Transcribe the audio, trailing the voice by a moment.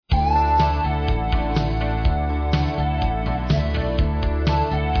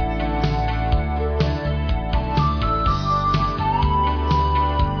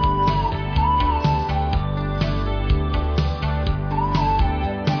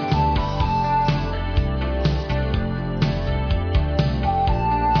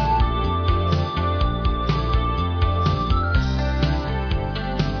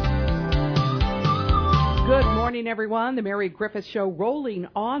everyone. The Mary Griffith Show rolling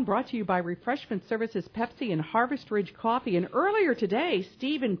on, brought to you by Refreshment Services Pepsi and Harvest Ridge Coffee. And earlier today,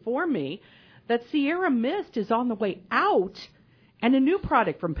 Steve informed me that Sierra Mist is on the way out, and a new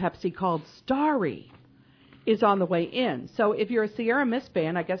product from Pepsi called Starry is on the way in. So if you're a Sierra Mist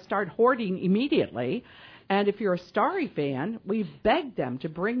fan, I guess start hoarding immediately. And if you're a Starry fan, we've begged them to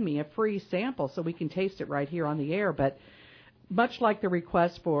bring me a free sample so we can taste it right here on the air. But much like the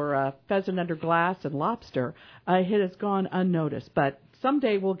request for pheasant under glass and lobster, it has gone unnoticed. But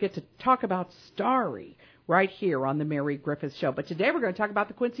someday we'll get to talk about Starry right here on the Mary Griffith Show. But today we're going to talk about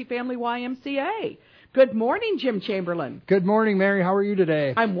the Quincy Family YMCA. Good morning, Jim Chamberlain. Good morning, Mary. How are you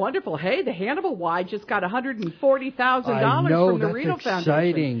today? I'm wonderful. Hey, the Hannibal Y just got $140,000 from the Reno Foundation.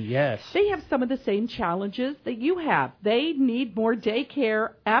 Exciting, yes. They have some of the same challenges that you have. They need more daycare,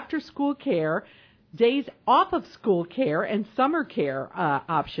 after-school care, days off of school care, and summer care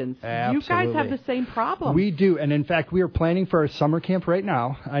options. Absolutely. You guys have the same problem. We do, and in fact, we are planning for a summer camp right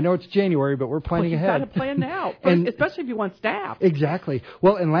now. I know it's January, but we're planning ahead. You've got to plan now, and especially if you want staff. Exactly.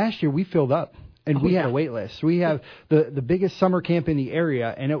 Well, and last year we filled up. And we had a wait list. We have the biggest summer camp in the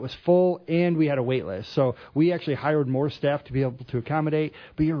area, and it was full, and we had a wait list. So we actually hired more staff to be able to accommodate.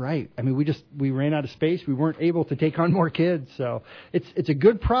 But you're right. I mean, we ran out of space. We weren't able to take on more kids. So it's a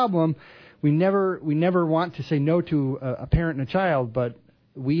good problem. We never want to say no to a parent and a child, but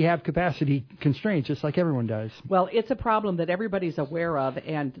we have capacity constraints just like everyone does. Well, it's a problem that everybody's aware of,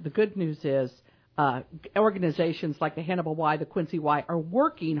 and the good news is organizations like the Hannibal Y, the Quincy Y, are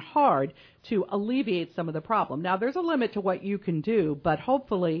working hard to alleviate some of the problem. Now, there's a limit to what you can do, but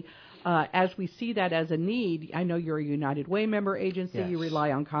hopefully, as we see that as a need, I know you're a United Way member agency. Yes. You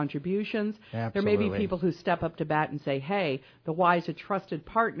rely on contributions. Absolutely. There may be people who step up to bat and say, hey, the Y is a trusted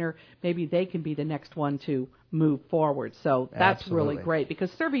partner. Maybe they can be the next one to move forward. So that's really great, because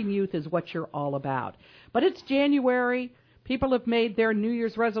serving youth is what you're all about. But it's January. People have made their New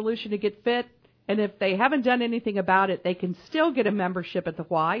Year's resolution to get fit. And if they haven't done anything about it, they can still get a membership at the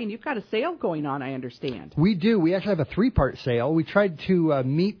Y. And you've got a sale going on, I understand. We do. We actually have a 3-part sale. We tried to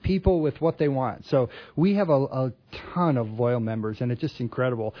meet people with what they want. So we have a ton of loyal members, and it's just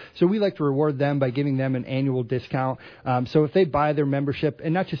incredible. So we like to reward them by giving them an annual discount. So if they buy their membership,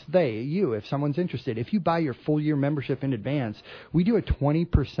 and not just you, if someone's interested, if you buy your full year membership in advance, we do a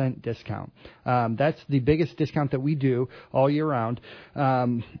 20% discount. That's the biggest discount that we do all year round.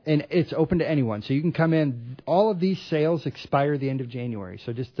 And it's open to anyone. So you can come in. All of these sales expire the end of January.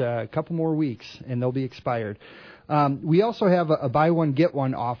 So just a couple more weeks, and they'll be expired. We also have a buy one, get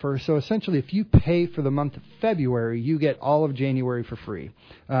one offer. So essentially, if you pay for the month of February, you get all of January for free.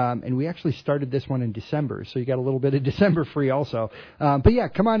 And we actually started this one in December, so you got a little bit of December free also. But yeah,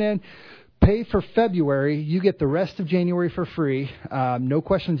 come on in. Pay for February. You get the rest of January for free. No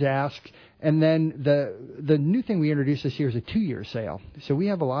questions asked. And then the new thing we introduced this year is a 2-year sale. So we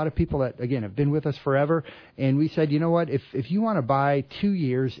have a lot of people that, again, have been with us forever. And we said, you know what, if you want to buy 2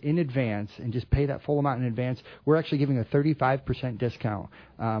 years in advance and just pay that full amount in advance, we're actually giving a 35% discount,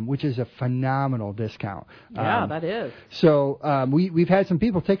 which is a phenomenal discount. Yeah, that is. So we've had some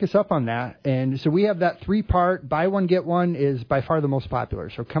people take us up on that. And so we have that 3-part, buy one, get one is by far the most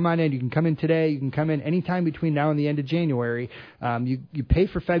popular. So come on in. You can come in today. You can come in anytime between now and the end of January. You pay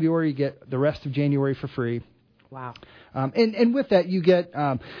for February, you get the rest of January for free. Wow. And with that, you get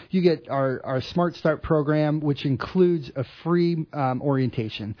our Smart Start program, which includes a free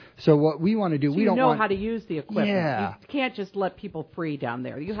orientation. So what we want to do, so we don't want how to use the equipment. Yeah. You can't just let people free down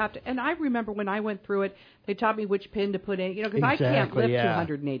there. You have to. And I remember when I went through it, they taught me which pin to put in. Because I can't lift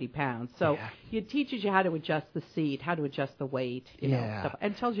 280 pounds. So it teaches you how to adjust the seat, how to adjust the weight, know, stuff,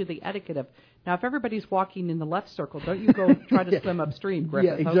 and tells you the etiquette of. Now, if everybody's walking in the left circle, don't you go try to swim upstream, Griffith.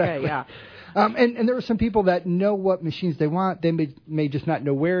 Yeah, exactly. Okay, yeah. And there are some people that know what machines they want. They may just not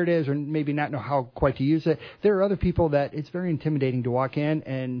know where it is, or maybe not know how quite to use it. There are other people that it's very intimidating to walk in,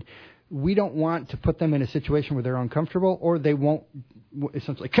 and we don't want to put them in a situation where they're uncomfortable or they won't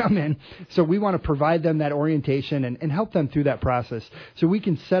essentially come in. So we want to provide them that orientation and help them through that process. So we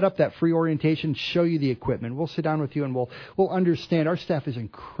can set up that free orientation, show you the equipment. We'll sit down with you and we'll understand. Our staff is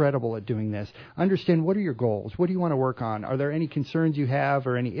incredible at doing this. Understand, what are your goals? What do you want to work on? Are there any concerns you have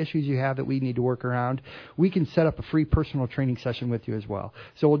or any issues you have that we need to work around? We can set up a free personal training session with you as well.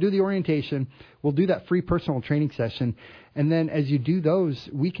 So we'll do the orientation. We'll do that free personal training session. And then as you do those,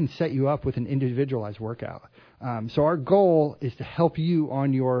 we can set you up with an individualized workout. So our goal is to help you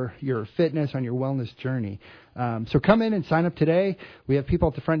on your fitness, on your wellness journey. So come in and sign up today. We have people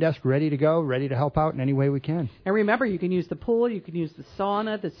at the front desk ready to go, ready to help out in any way we can. And remember, you can use the pool, you can use the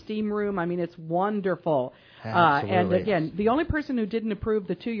sauna, the steam room. I mean, it's wonderful. Absolutely. And again, the only person who didn't approve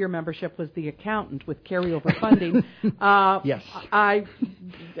the 2-year membership was the accountant with carryover funding. Yes.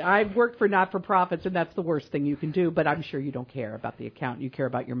 I've worked for not-for-profits, and that's the worst thing you can do, but I'm sure you don't care about the accountant. You care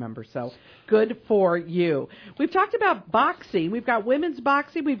about your members, so good for you. We've talked about boxing. We've got women's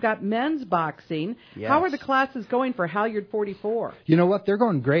boxing. We've got men's boxing. Yes. How are the classes going for Halyard 44? You know what? They're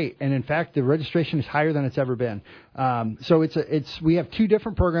going great, and in fact, the registration is higher than it's ever been. So we have 2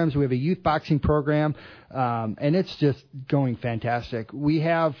 different programs. We have a youth boxing program, and it's just going fantastic. We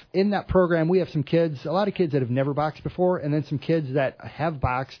have in that program, we have some kids, a lot of kids that have never boxed before, and then some kids that have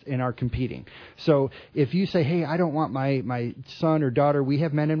boxed and are competing. So if you say, hey, I don't want my son or daughter, we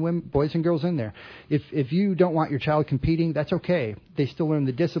have men and women, boys and girls in there. If you don't want your child competing, that's okay. They still learn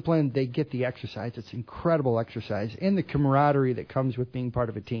the discipline. They get the exercise. It's incredible exercise and the camaraderie that comes with being part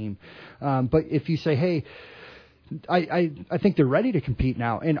of a team. But if you say, hey, I think they're ready to compete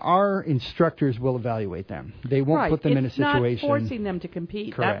now, and our instructors will evaluate them. They won't put them in a situation. It's not forcing them to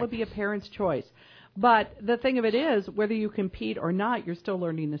compete. Correct. That would be a parent's choice. But the thing of it is, whether you compete or not, you're still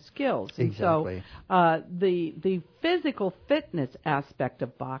learning the skills. And exactly. So the physical fitness aspect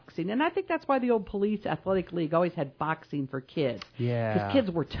of boxing, and I think that's why the old Police Athletic League always had boxing for kids. Yeah. Because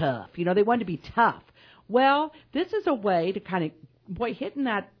kids were tough. They wanted to be tough. Well, this is a way to kind of, hitting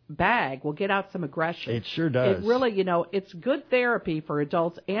that bag will get out some aggression. It sure does. It really, it's good therapy for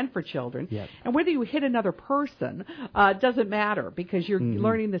adults and for children. Yep. And whether you hit another person doesn't matter, because you're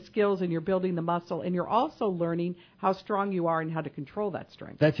learning the skills and you're building the muscle, and you're also learning how strong you are and how to control that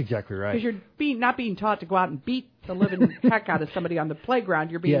strength. That's exactly right. Because you're not being taught to go out and beat the living heck out of somebody on the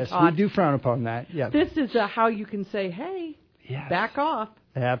playground. You're being taught. Yes, we do frown upon that. Yeah. This is how you can say, hey, back off.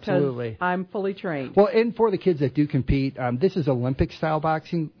 Absolutely. I'm fully trained. Well, and for the kids that do compete, this is Olympic-style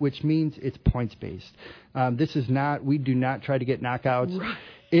boxing, which means it's points-based. This is not, we do not try to get knockouts. Right.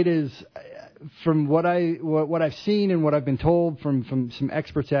 It is, from what I've seen and what I've been told from some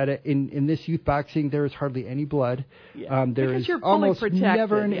experts at it, in this youth boxing, there is hardly any blood. Yeah. There because is you're fully almost protected,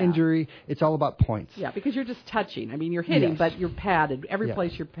 never an injury. It's all about points. Yeah, because you're just touching. I mean, you're hitting, but you're padded. Every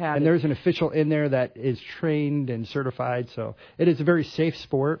place you're padded. And there's an official in there that is trained and certified, so it is a very safe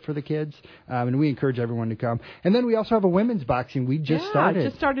sport for the kids, and we encourage everyone to come. And then we also have a women's boxing. We just started.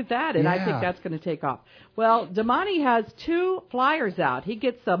 just started that, and I think that's going to take off. Well, Damani has 2 flyers out. He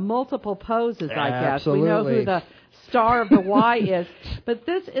gets multiple poses, I guess. Absolutely. We know who the star of the Y is. But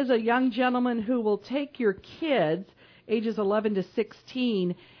this is a young gentleman who will take your kids, ages 11 to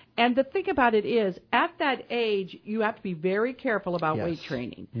 16, and the thing about it is, at that age, you have to be very careful about weight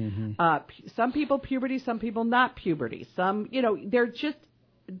training. Mm-hmm. Some people puberty, some people not puberty. Some, they're just,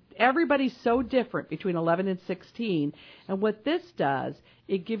 everybody's so different between 11 and 16. And what this does,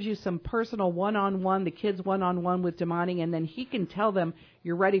 it gives you some personal one-on-one, the kids one-on-one with Damani, and then he can tell them,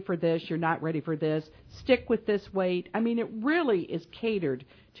 you're ready for this, you're not ready for this, stick with this weight. I mean, it really is catered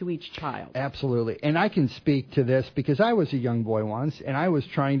to each child. Absolutely. And I can speak to this because I was a young boy once, and I was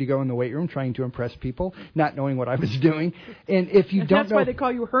trying to go in the weight room, trying to impress people, not knowing what I was doing. And if you don't that's why they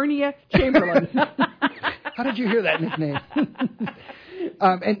call you Hernia Chamberlain. How did you hear that nickname?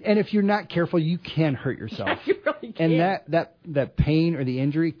 And if you're not careful, you can hurt yourself. You really can. And that pain or the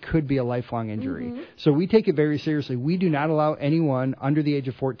injury could be a lifelong injury. Mm-hmm. So we take it very seriously. We do not allow anyone under the age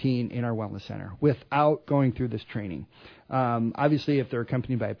of 14 in our wellness center without going through this training. Obviously, if they're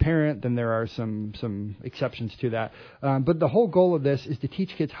accompanied by a parent, then there are some exceptions to that. But the whole goal of this is to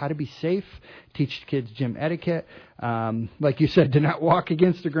teach kids how to be safe, teach kids gym etiquette, like you said, to not walk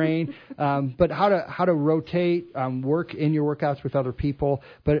against the grain, but how to rotate, work in your workouts with other people.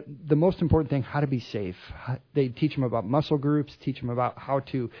 But the most important thing, how to be safe. They teach them about muscle groups, teach them about how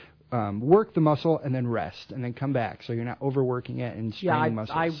to work the muscle and then rest and then come back, so you're not overworking it and straining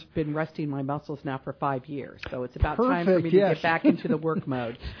muscles. I've been resting my muscles now for 5 years, so it's about time for me to get back into the work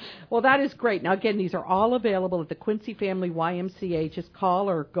mode. Well, that is great. Now, again, these are all available at the Quincy Family YMCA. Just call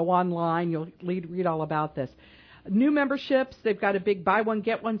or go online. You'll read all about this. New memberships, they've got a big buy one,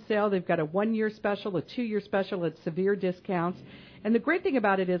 get one sale. They've got a 1-year special, a 2-year special at severe discounts. And the great thing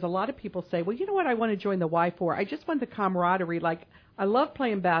about it is a lot of people say, well, you know what I want to join the Y for? I just want the camaraderie. Like, I love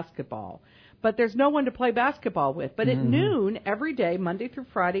playing basketball, but there's no one to play basketball with. But at noon every day, Monday through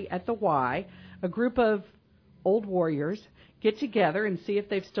Friday at the Y, a group of old warriors get together and see if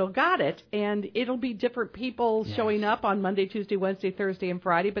they've still got it. And it'll be different people showing up on Monday, Tuesday, Wednesday, Thursday, and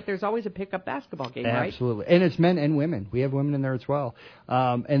Friday, but there's always a pickup basketball game, right? Absolutely. And it's men and women. We have women in there as well.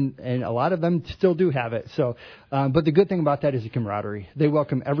 And a lot of them still do have it. So, but the good thing about that is the camaraderie. They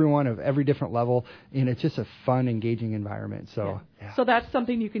welcome everyone of every different level, and it's just a fun, engaging environment. So, So that's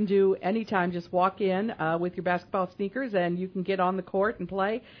something you can do anytime. Just walk in with your basketball sneakers, and you can get on the court and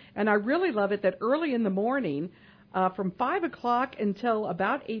play. And I really love it that early in the morning, from 5 o'clock until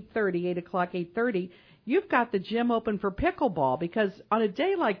about 8:30, you've got the gym open for pickleball, because on a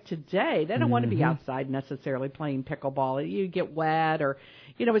day like today, they don't want to be outside necessarily playing pickleball. You get wet, or,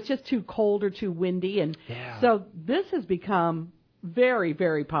 it's just too cold or too windy. And so this has become very,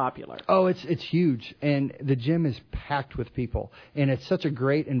 very popular. Oh, it's huge, and the gym is packed with people, and it's such a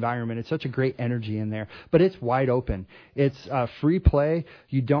great environment. It's such a great energy in there, but it's wide open. It's free play.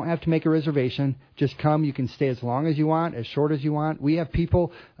 You don't have to make a reservation. Just come. You can stay as long as you want, as short as you want. We have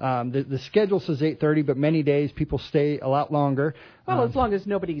people. The schedule says 8:30, but many days people stay a lot longer. Well, as long as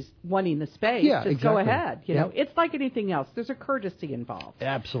nobody's wanting the space, just go ahead. You know, it's like anything else. There's a courtesy involved.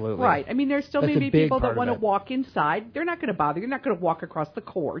 Absolutely. Right. I mean, there's still maybe people that want to walk inside. They're not going to bother. You're not going to walk across the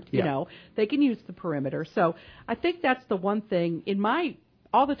court. You know, they can use the perimeter. So I think that's the one thing.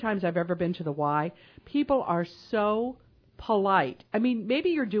 All the times I've ever been to the Y, people are so polite. I mean, maybe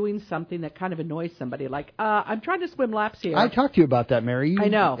you're doing something that kind of annoys somebody, like, I'm trying to swim laps here. I talked to you about that, Mary. I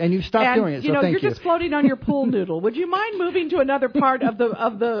know. And you stopped doing it, so thank you. You're just floating on your pool noodle. Would you mind moving to another part of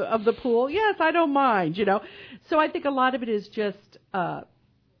the pool? Yes, I don't mind, So I think a lot of it is just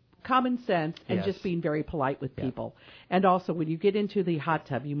common sense and just being very polite with people. And also, when you get into the hot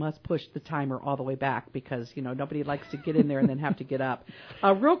tub, you must push the timer all the way back, because, nobody likes to get in there and then have to get up.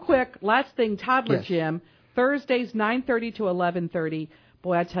 Real quick, last thing, toddler gym. Thursdays, 9:30 to 11:30.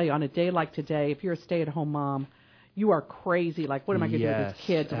 Boy, I tell you, on a day like today, if you're a stay-at-home mom, you are crazy. Like, what am I going to do with this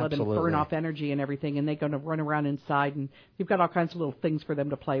kid to let them burn off energy and everything, and they're going to run around inside, and you've got all kinds of little things for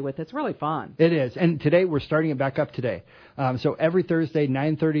them to play with. It's really fun. It is. And today, we're starting it back up today. So every Thursday,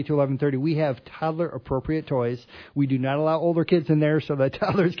 9:30 to 11:30, we have toddler-appropriate toys. We do not allow older kids in there, so that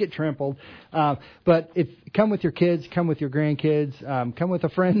toddlers get trampled. But come with your kids, come with your grandkids, come with a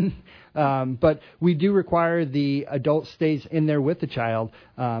friend. But we do require the adult stays in there with the child.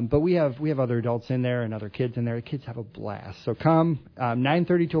 But we have other adults in there and other kids in there. The kids have a blast. So come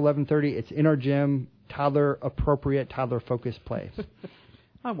 9:30 to 11:30. It's in our gym. Toddler-appropriate, toddler-focused play.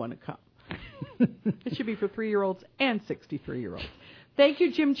 I want to come. It should be for 3-year-olds and 63-year-olds. Thank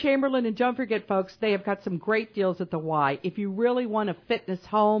you, Jim Chamberlain. And don't forget, folks, they have got some great deals at the Y. If you really want a fitness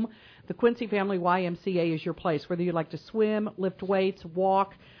home, the Quincy Family YMCA is your place. Whether you like to swim, lift weights,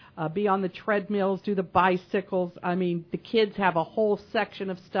 walk, be on the treadmills, do the bicycles. I mean, the kids have a whole section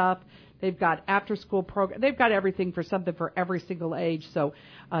of stuff. They've got after-school program. They've got everything for something for every single age. So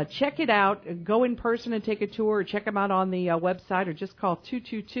check it out. Go in person and take a tour, or check them out on the website, or just call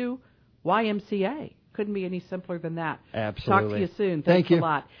 222-YMCA. Couldn't be any simpler than that. Absolutely. Talk to you soon. Thank you a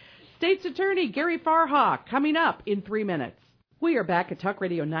lot. State's Attorney Gary Farha coming up in 3 minutes. We are back at Talk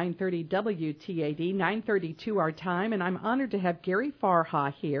Radio 930 WTAD, 9:32 our time, and I'm honored to have Gary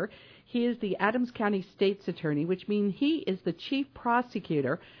Farha here. He is the Adams County State's Attorney, which means he is the chief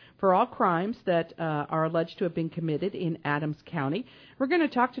prosecutor for all crimes that are alleged to have been committed in Adams County. We're going to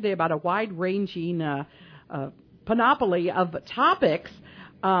talk today about a wide-ranging panoply of topics,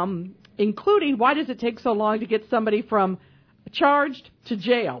 including why does it take so long to get somebody from charged to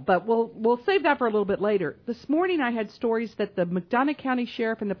jail, but we'll save that for a little bit later. This morning I had stories that the McDonough County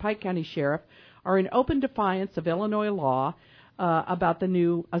Sheriff and the Pike County Sheriff are in open defiance of Illinois law about the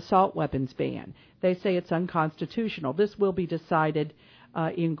new assault weapons ban. They say it's unconstitutional. This will be decided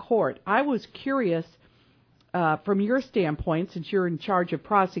in court. I was curious, from your standpoint, since you're in charge of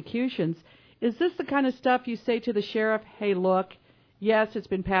prosecutions, is this the kind of stuff you say to the sheriff, hey, look, yes, it's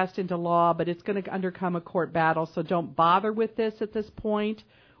been passed into law, but it's going to undercome a court battle, so don't bother with this at this point?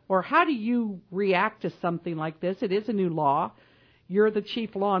 Or how do you react to something like this? It is a new law. You're the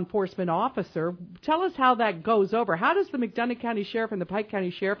chief law enforcement officer. Tell us how that goes over. How does the McDonough County Sheriff and the Pike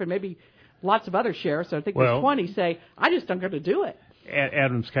County Sheriff and maybe lots of other sheriffs, I think there's 20, say, I just don't going to do it?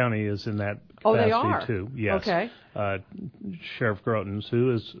 Adams County is in that capacity, they are? Too. Yes. Okay. Sheriff Grotens,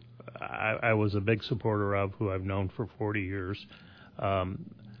 who is I was a big supporter of, who I've known for 40 years,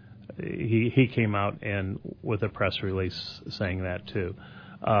 he came out and with a press release saying that too.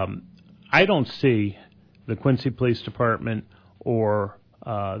 I don't see the Quincy Police Department or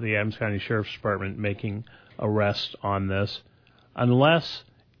the Adams County Sheriff's Department making arrests on this unless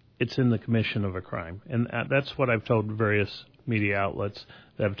it's in the commission of a crime. And that's what I've told various media outlets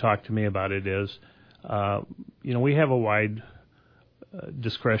that have talked to me about it is we have a wide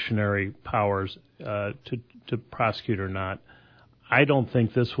discretionary powers to prosecute or not. I don't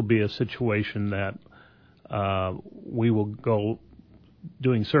think this will be a situation that we will go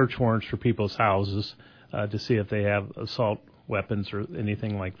doing search warrants for people's houses to see if they have assault weapons or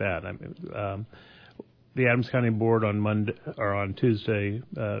anything like that. I mean, the Adams County Board on Tuesday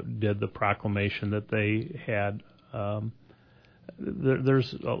did the proclamation that they had.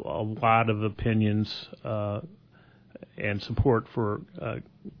 There's a lot of opinions and support for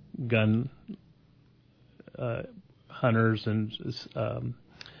gun hunters, and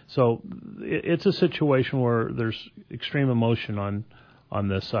so it's a situation where there's extreme emotion on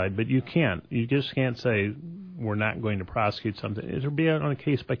this side. But you just can't say we're not going to prosecute something. It'll be on a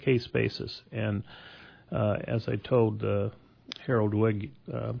case-by-case basis. And as I told Harold Wigg,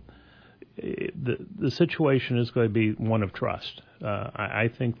 the situation is going to be one of trust. I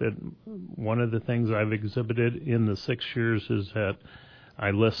think that one of the things I've exhibited in the 6 years is that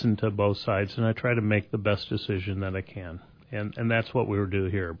I listen to both sides and I try to make the best decision that I can. And that's what we will do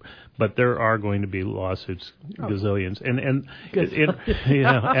here. But there are going to be lawsuits, gazillions, and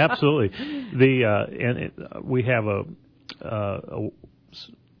absolutely. We have a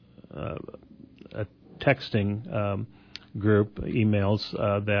texting group, emails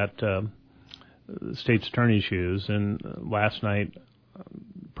that state's attorneys use, and last night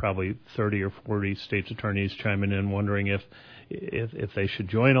probably 30 or 40 state's attorneys chiming in, wondering if they should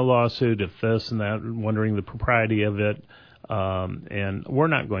join a lawsuit, if this and that, wondering the propriety of it. And we're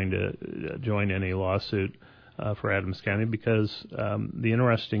not going to join any lawsuit for Adams County because the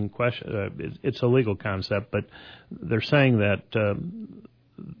interesting question, it's a legal concept, but they're saying that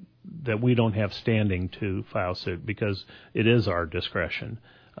we don't have standing to file suit because it is our discretion.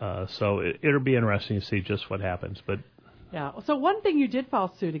 So it'll be interesting to see just what happens. But yeah. So one thing you did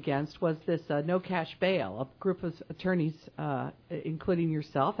file suit against was this no cash bail. A group of attorneys, including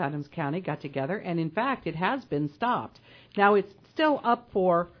yourself, Adams County, got together, and in fact, it has been stopped. Now it's still up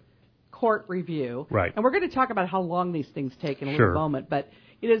for court review, right? And we're going to talk about how long these things take in a little moment. But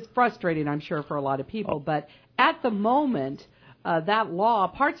it is frustrating, I'm sure, for a lot of people. But at the moment, that law,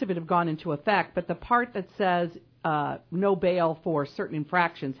 parts of it have gone into effect, but the part that says no bail for certain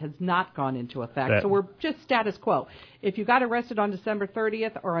infractions has not gone into effect. So we're just status quo. If you got arrested on December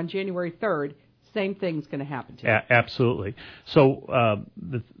 30th or on January 3rd, same thing's going to happen to you. Absolutely. So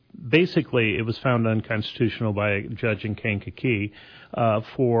basically, it was found unconstitutional by a judge in Kankakee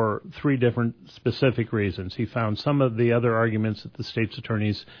for 3 different specific reasons. He found some of the other arguments that the state's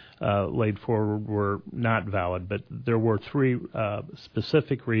attorneys laid forward were not valid, but there were 3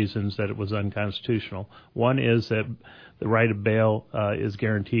 specific reasons that it was unconstitutional. One is that the right of bail is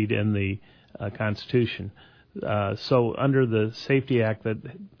guaranteed in the Constitution. So under the Safety Act, that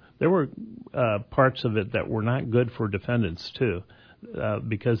there were parts of it that were not good for defendants, too.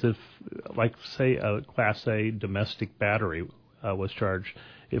 Because if, like, say, a Class A domestic battery was charged,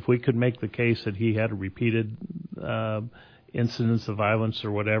 if we could make the case that he had repeated incidents of violence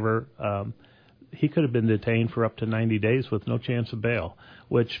or whatever, he could have been detained for up to 90 days with no chance of bail,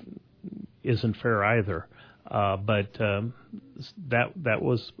 which isn't fair either. But that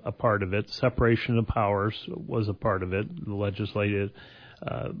was a part of it. Separation of powers was a part of it. The legislative.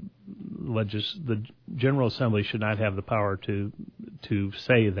 The General Assembly should not have the power to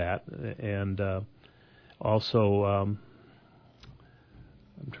say that, and also I'm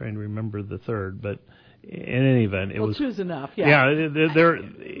trying to remember the third, but in any event, it was two's enough. Yeah,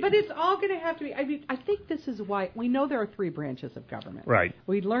 but it's all going to have to be. I mean, I think this is why we know there are 3 branches of government. Right.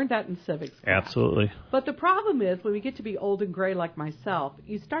 We learned that in civics class. Absolutely. But the problem is when we get to be old and gray like myself,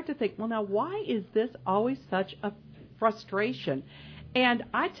 you start to think, well, now why is this always such a frustration? And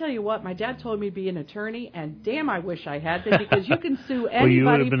I tell you what, my dad told me to be an attorney, and damn, I wish I had been, because you can sue anybody well, you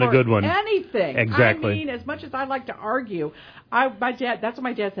would have been for a good one. Anything. Exactly. I mean, as much as I like to argue, that's what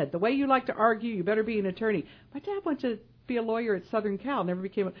my dad said. The way you like to argue, you better be an attorney. My dad went to be a lawyer at Southern Cal, never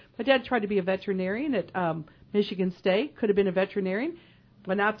became my dad tried to be a veterinarian at Michigan State, could have been a veterinarian.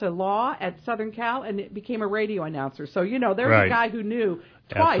 Went out to law at Southern Cal and became a radio announcer. So, there's right. a guy who knew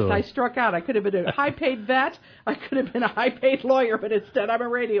twice. Absolutely. I struck out. I could have been a high-paid vet. I could have been a high-paid lawyer, but instead I'm a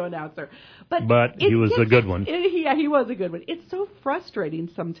radio announcer. But he was a good one. He was a good one. It's so frustrating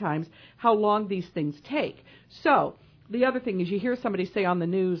sometimes how long these things take. So the other thing is you hear somebody say on the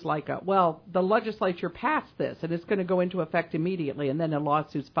news like, well, the legislature passed this, and it's going to go into effect immediately, and then a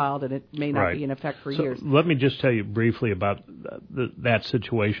lawsuit's filed, and it may not right. be in effect for so years. Let me just tell you briefly about that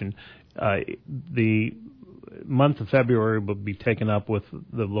situation. The month of February will be taken up with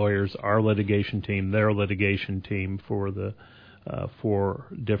the lawyers, our litigation team, their litigation team for the for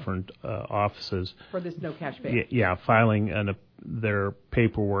different offices. For this no cash bail. Yeah, filing their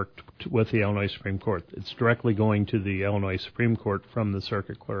paperwork with the Illinois Supreme Court. It's directly going to the Illinois Supreme Court from the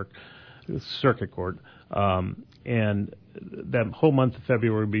circuit court. And that whole month of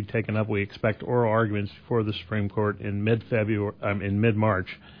February will be taken up. We expect oral arguments before the Supreme Court in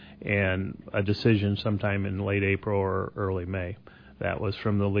mid-March, and a decision sometime in late April or early May. That was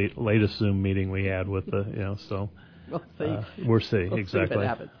from the latest Zoom meeting we had with the, so we'll see. We'll see, exactly. exactly. See what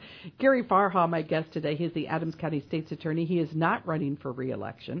happens. Gary Farha, my guest today, he's the Adams County State's Attorney. He is not running for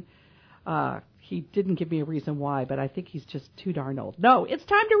re-election. He didn't give me a reason why, but I think he's just too darn old. No, it's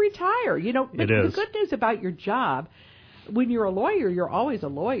time to retire. You know, the good news about your job, when you're a lawyer, you're always a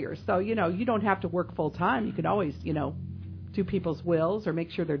lawyer. So, you don't have to work full time. You can always, do people's wills or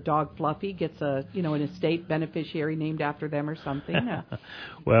make sure their dog Fluffy gets an estate beneficiary named after them or something.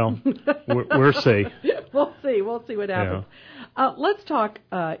 Well, we'll see. We'll see what happens. Yeah. Let's talk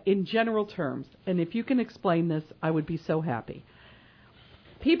in general terms. And if you can explain this, I would be so happy.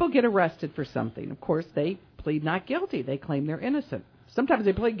 People get arrested for something. Of course, they plead not guilty. They claim they're innocent. Sometimes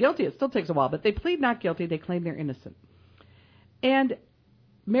they plead guilty. It still takes a while, but they plead not guilty. They claim they're innocent. And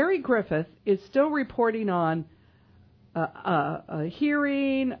Mary Griffith is still reporting on a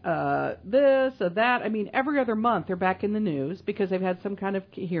hearing, this, that. I mean, every other month they're back in the news because they've had some kind of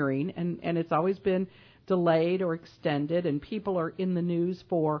hearing, and it's always been delayed or extended, and people are in the news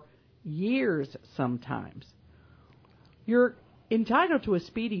for years sometimes. You're entitled to a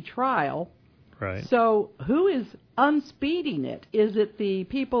speedy trial. Right. So who is unspeeding it? Is it the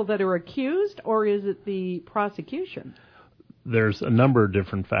people that are accused, or is it the prosecution? There's a number of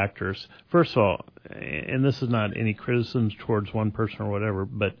different factors. First of all, and this is not any criticism towards one person or whatever,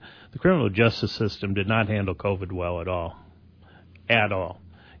 but the criminal justice system did not handle COVID well at all. At all.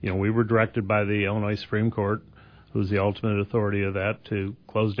 We were directed by the Illinois Supreme Court, who's the ultimate authority of that, to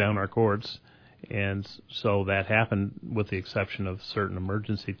close down our courts. And so that happened with the exception of certain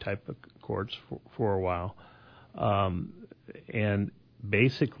emergency type of courts for a while. And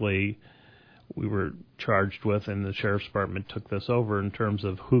basically, we were charged with, and the Sheriff's Department took this over in terms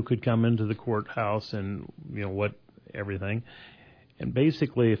of who could come into the courthouse and, what, everything. And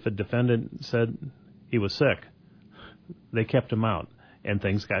basically, if a defendant said he was sick, they kept him out, and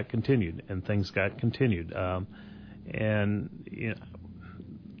things got continued.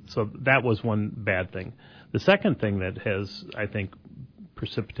 So that was one bad thing. The second thing that has, I think,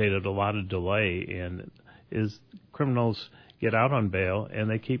 precipitated a lot of delay is criminals get out on bail and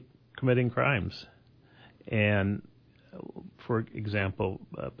they keep committing crimes. And, for example,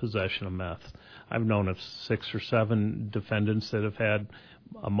 possession of meth. I've known of 6 or 7 defendants that have had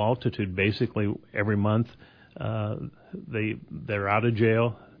a multitude. Basically, every month they're out of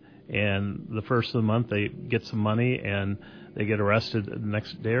jail, and the first of the month they get some money and they get arrested the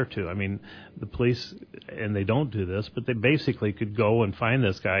next day or two. I mean, the police, and they don't do this, but they basically could go and find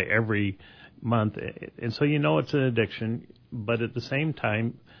this guy every month. And so it's an addiction, but at the same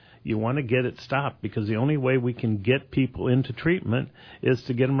time, you want to get it stopped, because the only way we can get people into treatment is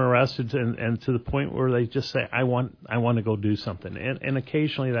to get them arrested and to the point where they just say, I want to go do something. And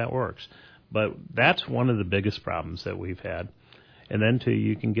occasionally that works. But that's one of the biggest problems that we've had. And then, too,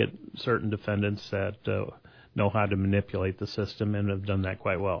 you can get certain defendants that know how to manipulate the system and have done that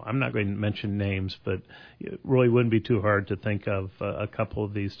quite well. I'm not going to mention names, but it really wouldn't be too hard to think of a couple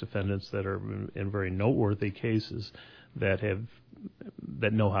of these defendants that are in very noteworthy cases that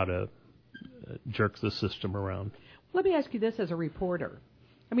know how to jerk the system around. Let me ask you this as a reporter.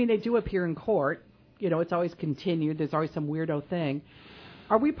 I mean, they do appear in court. It's always continued. There's always some weirdo thing.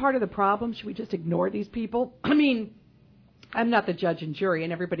 Are we part of the problem? Should we just ignore these people? I mean, I'm not the judge and jury,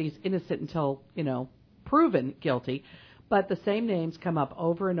 and everybody's innocent until, proven guilty. But the same names come up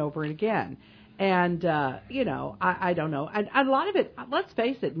over and over again. And, I don't know. And a lot of it, let's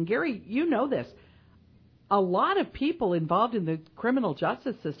face it, and Gary, you know this, a lot of people involved in the criminal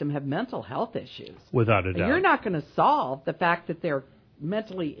justice system have mental health issues. Without a doubt. You're not going to solve the fact that they're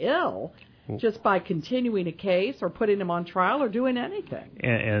mentally ill just by continuing a case or putting them on trial or doing anything.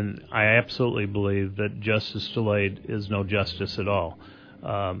 And I absolutely believe that justice delayed is no justice at all.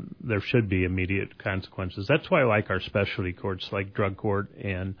 There should be immediate consequences. That's why I like our specialty courts like drug court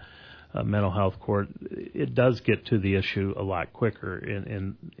and mental health court. It does get to the issue a lot quicker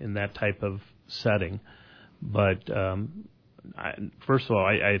in that type of setting. But first of all,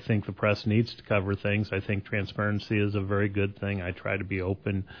 I think the press needs to cover things. I think transparency is a very good thing. I try to be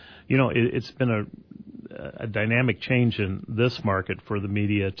open. It's been a dynamic change in this market for the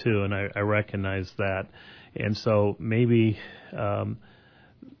media, too, and I recognize that. And so maybe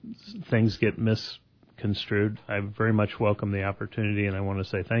things get construed. I very much welcome the opportunity, and I want to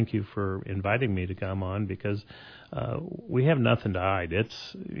say thank you for inviting me to come on, because we have nothing to hide.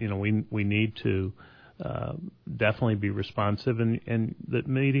 It's, we need to definitely be responsive, and the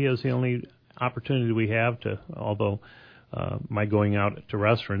media is the only opportunity we have to, although my going out to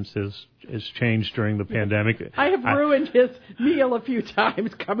restaurants is changed during the pandemic. I have ruined his meal a few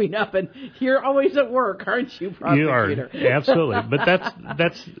times coming up, and you're always at work, aren't you, prosecutor? You are, absolutely. But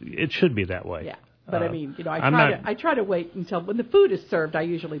that's it should be that way. Yeah. But I try to wait until when the food is served. I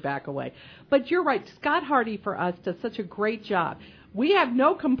usually back away. But you're right. Scott Hardy for us does such a great job. We have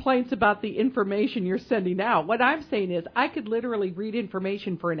no complaints about the information you're sending out. What I'm saying is I could literally read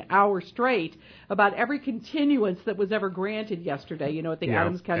information for an hour straight about every continuance that was ever granted yesterday, at the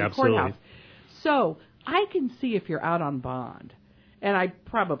Adams County Courthouse. So I can see if you're out on bond. And I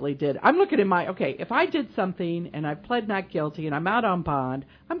probably did. I'm looking at if I did something and I pled not guilty and I'm out on bond,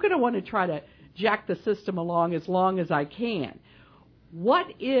 I'm going to want to try to jack the system along as long as I can. What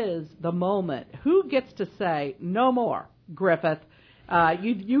is the moment? Who gets to say, no more, Griffith?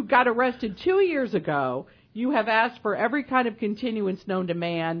 You got arrested 2 years ago. You have asked for every kind of continuance known to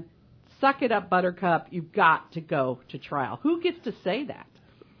man. Suck it up, Buttercup. You've got to go to trial. Who gets to say that?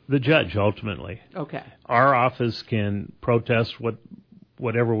 The judge, ultimately. Okay. Our office can protest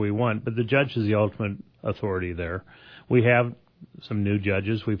whatever we want, but the judge is the ultimate authority there. We have some new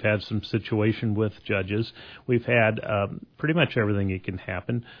judges. We've had some situation with judges. We've had pretty much everything that can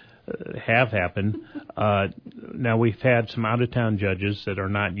happen. Have happened. Now we've had some out-of-town judges that are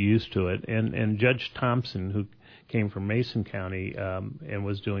not used to it, and Judge Thompson, who came from Mason County and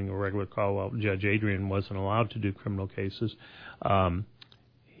was doing a regular call while Judge Adrian wasn't allowed to do criminal cases,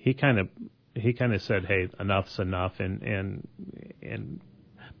 he kind of said, "Hey, enough's enough,"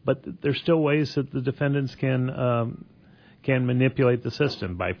 but there's still ways that the defendants can manipulate the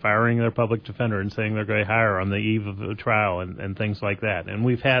system by firing their public defender and saying they're going to hire on the eve of a trial and things like that. And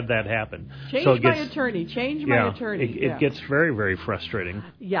we've had that happen. Change my attorney. It gets very, very frustrating.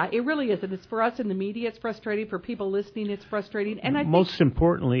 Yeah, it really is. And it's for us in the media, it's frustrating. For people listening, it's frustrating. And most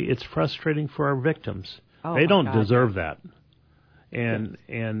importantly, it's frustrating for our victims. They don't deserve that. And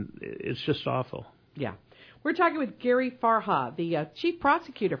it's just awful. Yeah. We're talking with Gary Farha, the chief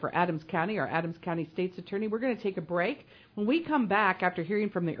prosecutor for Adams County, our Adams County State's Attorney. We're going to take a break. When we come back, after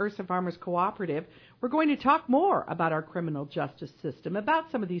hearing from the Ursa Farmers Cooperative, we're going to talk more about our criminal justice system, about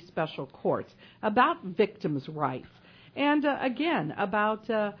some of these special courts, about victims' rights, and, again, about,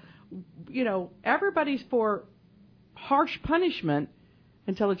 everybody's for harsh punishment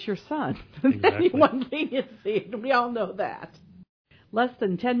until it's your son. Exactly. Then you want leniency, and we all know that. Less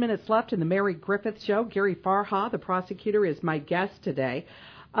than 10 minutes left in the Mary Griffith Show. Gary Farha, the prosecutor, is my guest today.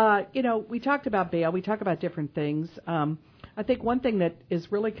 We talked about bail. We talked about different things. I think one thing that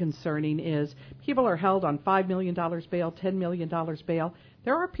is really concerning is people are held on $5 million bail, $10 million bail.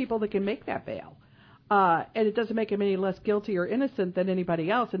 There are people that can make that bail. And it doesn't make them any less guilty or innocent than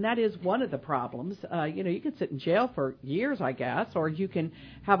anybody else, and that is one of the problems. You can sit in jail for years, I guess, or you can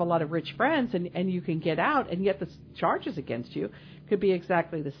have a lot of rich friends and you can get out, and yet the charges against you could be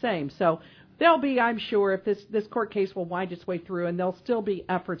exactly the same. So there'll be, I'm sure, if this court case will wind its way through, and there'll still be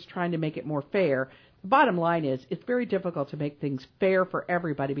efforts trying to make it more fair. The bottom line is it's very difficult to make things fair for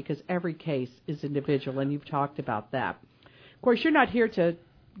everybody because every case is individual, and you've talked about that. Of course, you're not here to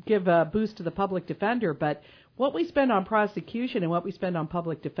give a boost to the public defender, but what we spend on prosecution and what we spend on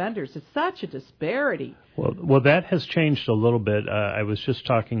public defenders is such a disparity. Well, that has changed a little bit. I was just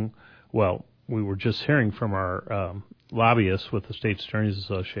talking, we were just hearing from our lobbyists with the State's Attorneys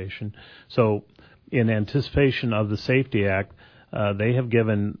Association. So in anticipation of the SAFETY Act, they have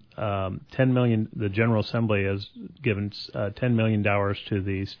given $10 million, the General Assembly has given $10 million to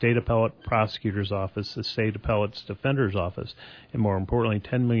the State Appellate Prosecutor's Office, the State Appellate's Defender's Office, and more importantly,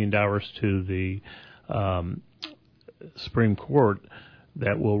 $10 million to the Supreme Court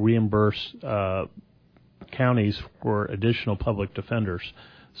that will reimburse counties for additional public defenders.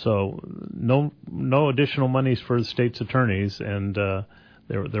 So no additional monies for the state's attorneys, and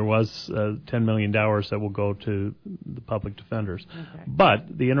there was $10 million that will go to the public defenders. Okay.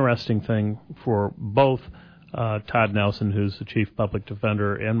 But the interesting thing for both Todd Nelson, who's the chief public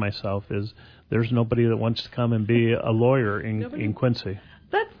defender, and myself is there's nobody that wants to come and be a lawyer in Quincy.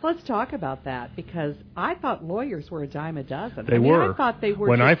 Let's talk about that, because I thought lawyers were a dime a dozen. They were. I thought they were.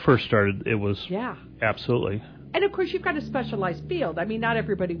 When I first started, it was absolutely. And, of course, you've got a specialized field. I mean, not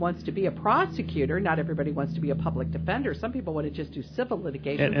everybody wants to be a prosecutor. Not everybody wants to be a public defender. Some people want to just do civil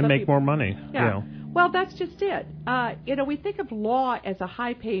litigation. And make more money. Yeah. Well, that's just it. We think of law as a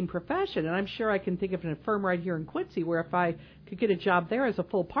high-paying profession, and I'm sure I can think of a firm right here in Quincy where if I could get a job there as a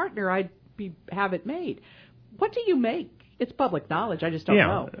full partner, I'd have it made. What do you make? It's public knowledge. I just don't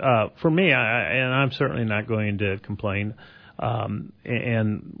know. For me, and I'm certainly not going to complain.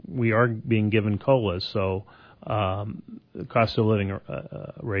 And we are being given COLAs, so the cost of living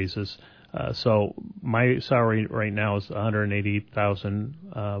raises. So my salary right now is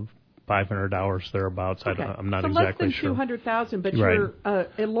 $180,500 thereabouts. Okay. I'm not so exactly sure. Less than $200,000, but right. You're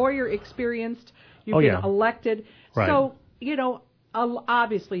a lawyer experienced. You've been elected. Right. So,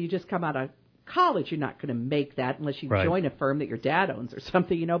 obviously you just come out of college. You're not going to make that unless you join a firm that your dad owns or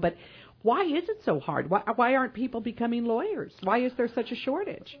something, But why is it so hard? Why aren't people becoming lawyers? Why is there such a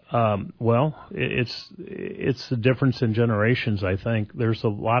shortage? Well, it's the difference in generations, I think. There's a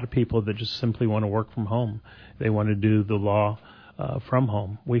lot of people that just simply want to work from home. They want to do the law from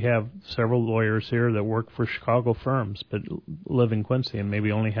home. We have several lawyers here that work for Chicago firms but live in Quincy and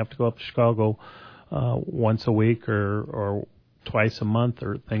maybe only have to go up to Chicago once a week or twice a month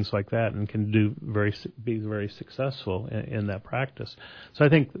or things like that, and can be very successful in that practice. So I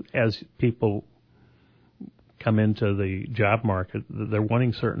think as people come into the job market, they're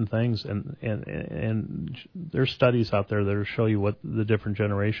wanting certain things, and there's studies out there that show you what the different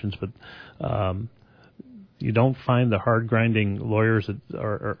generations, but you don't find the hard grinding lawyers that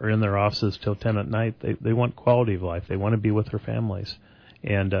are in their offices till 10 at night. They want quality of life. They want to be with their families.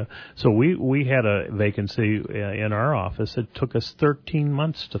 And so we had a vacancy in our office. It took us 13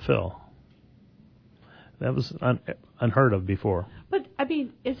 months to fill. That was unheard of before. But,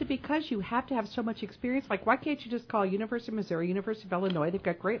 is it because you have to have so much experience? Like, why can't you just call University of Missouri, University of Illinois? They've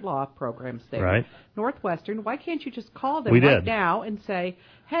got great law programs there. Right. Northwestern. Why can't you just call them now and say,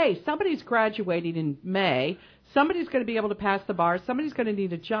 hey, somebody's graduating in May. Somebody's going to be able to pass the bar. Somebody's going to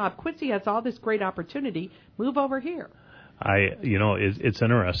need a job. Quincy has all this great opportunity. Move over here. It's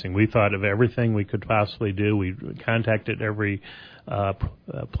interesting. We thought of everything we could possibly do. We contacted every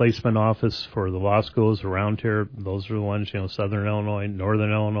placement office for the law schools around here. Those are the ones, Southern Illinois,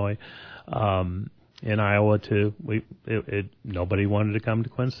 Northern Illinois, in Iowa too. Nobody wanted to come to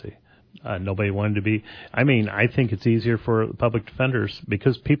Quincy. Nobody wanted to be. I think it's easier for public defenders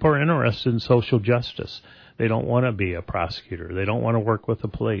because people are interested in social justice. They don't want to be a prosecutor. They don't want to work with the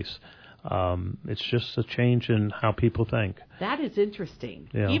police. It's just a change in how people think. That is interesting.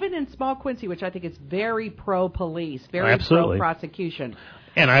 Yeah. Even in small Quincy, which I think is very pro-police, very Absolutely. pro-prosecution.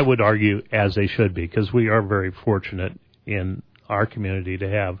 And I would argue as they should be, because we are very fortunate in our community to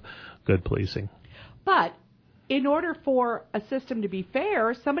have good policing. But in order for a system to be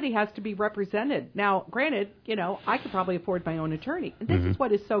fair, somebody has to be represented. Now, granted, I could probably afford my own attorney. And this is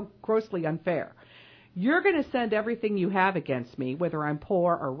what is so grossly unfair. You're going to send everything you have against me, whether I'm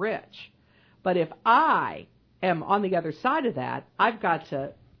poor or rich. But if I am on the other side of that, I've got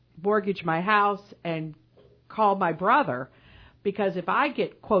to mortgage my house and call my brother, because if I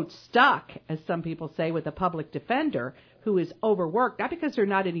get, quote, stuck, as some people say, with a public defender who is overworked, not because they're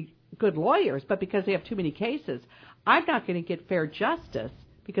not any good lawyers, but because they have too many cases, I'm not going to get fair justice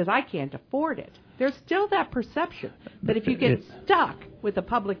because I can't afford it. There's still that perception that if you get stuck with a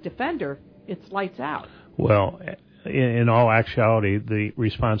public defender, it's lights out. Well, in all actuality, the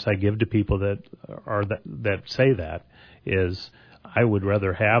response I give to people that say that is, I would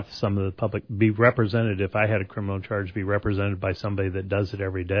rather have some of the public be represented, if I had a criminal charge, be represented by somebody that does it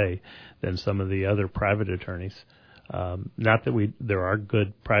every day than some of the other private attorneys. Not that there are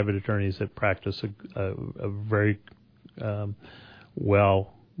good private attorneys that practice a very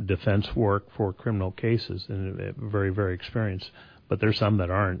well defense work for criminal cases and very, very experienced. But there's some that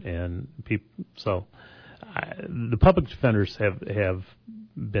aren't, and the public defenders have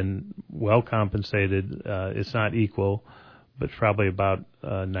been well compensated. It's not equal, but probably about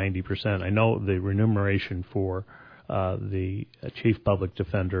 90%. I know the remuneration for the chief public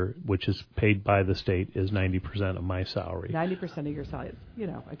defender, which is paid by the state, is 90% of my salary. 90% of your salary.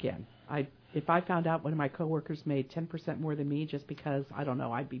 Again, if I found out one of my coworkers made 10% more than me just because, I don't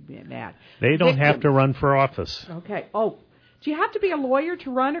know, I'd be mad. They don't have to run for office. Okay. Oh. Do you have to be a lawyer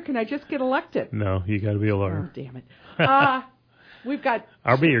to run, or can I just get elected? No, you got to be a lawyer. Oh, damn it. We've got...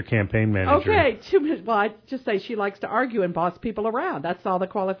 I'll be your campaign manager. Okay, 2 minutes. Well, I'd just say she likes to argue and boss people around. That's all the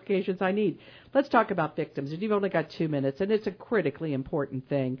qualifications I need. Let's talk about victims. And you've only got 2 minutes, and it's a critically important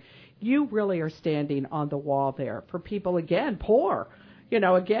thing. You really are standing on the wall there for people, again, poor.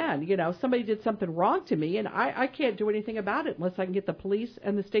 Somebody did something wrong to me, and I can't do anything about it unless I can get the police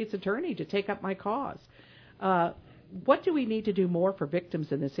and the state's attorney to take up my cause. What do we need to do more for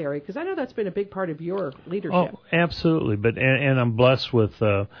victims in this area? Because I know that's been a big part of your leadership. Oh, absolutely. But and I'm blessed with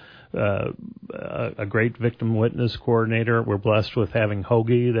a great victim witness coordinator. We're blessed with having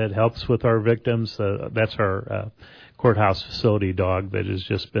Hoagie that helps with our victims. That's our courthouse facility dog that has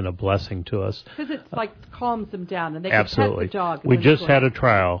just been a blessing to us. Because it's like calms them down, and they Absolutely. can pet the dog. We just had a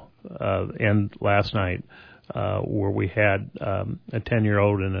trial end last night where we had a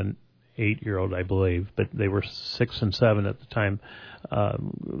 10-year-old and an 8-year-old, I believe, but they were 6 and 7 at the time.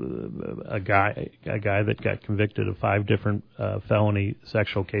 A guy that got convicted of 5 different felony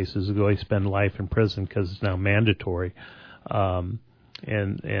sexual cases is going to spend life in prison because it's now mandatory. My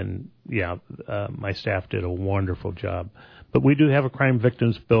staff did a wonderful job. But we do have a Crime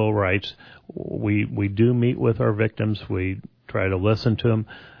Victims Bill of Rights. We do meet with our victims. We try to listen to them.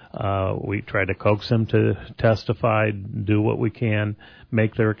 We try to coax them to testify, do what we can,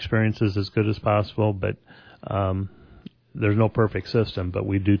 make their experiences as good as possible. But there's no perfect system, but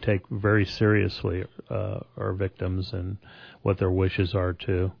we do take very seriously our victims and what their wishes are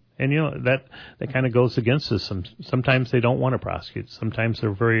too. And that kind of goes against us. Sometimes they don't want to prosecute. Sometimes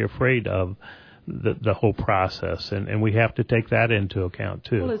they're very afraid of the whole process, and we have to take that into account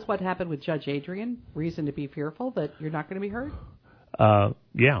too. Well, is what happened with Judge Adrian reason to be fearful that you're not going to be heard?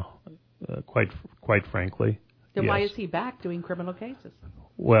 Quite frankly. Then yes. Why is he back doing criminal cases?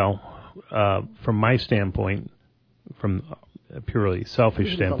 Well, from my standpoint, from a purely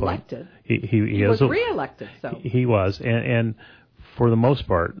selfish standpoint, elected. He was reelected. So he was, and for the most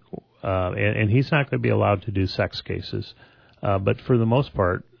part, and he's not going to be allowed to do sex cases, but for the most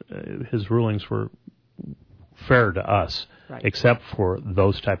part, his rulings were fair to us, right. Except for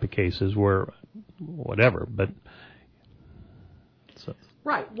those type of cases where whatever. But so.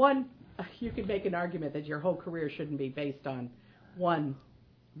 Right, one, you could make an argument that your whole career shouldn't be based on one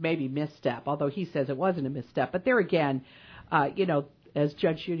maybe misstep, although he says it wasn't a misstep. But there again, as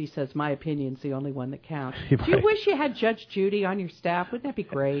Judge Judy says, my opinion's the only one that counts. Right. Do you wish you had Judge Judy on your staff? Wouldn't that be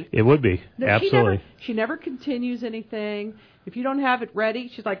great? It would be, No, absolutely. She never continues anything. If you don't have it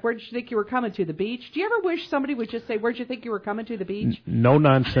ready, she's like, where did you think you were coming to, the beach? Do you ever wish somebody would just say, where'd you think you were coming to, the beach? No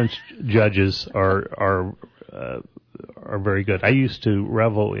nonsense judges are very good. I used to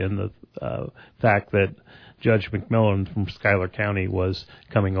revel in the fact that Judge McMillan from Schuyler County was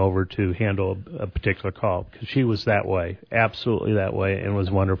coming over to handle a particular call because she was that way, absolutely that way, and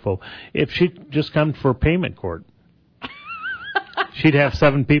was wonderful. If she'd just come for payment court, she'd have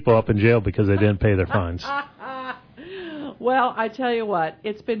 7 people up in jail because they didn't pay their fines. Well, I tell you what,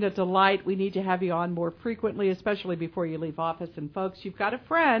 it's been a delight. We need to have you on more frequently, especially before you leave office. And, folks, you've got a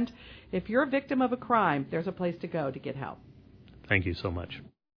friend. If you're a victim of a crime, there's a place to go to get help. Thank you so much.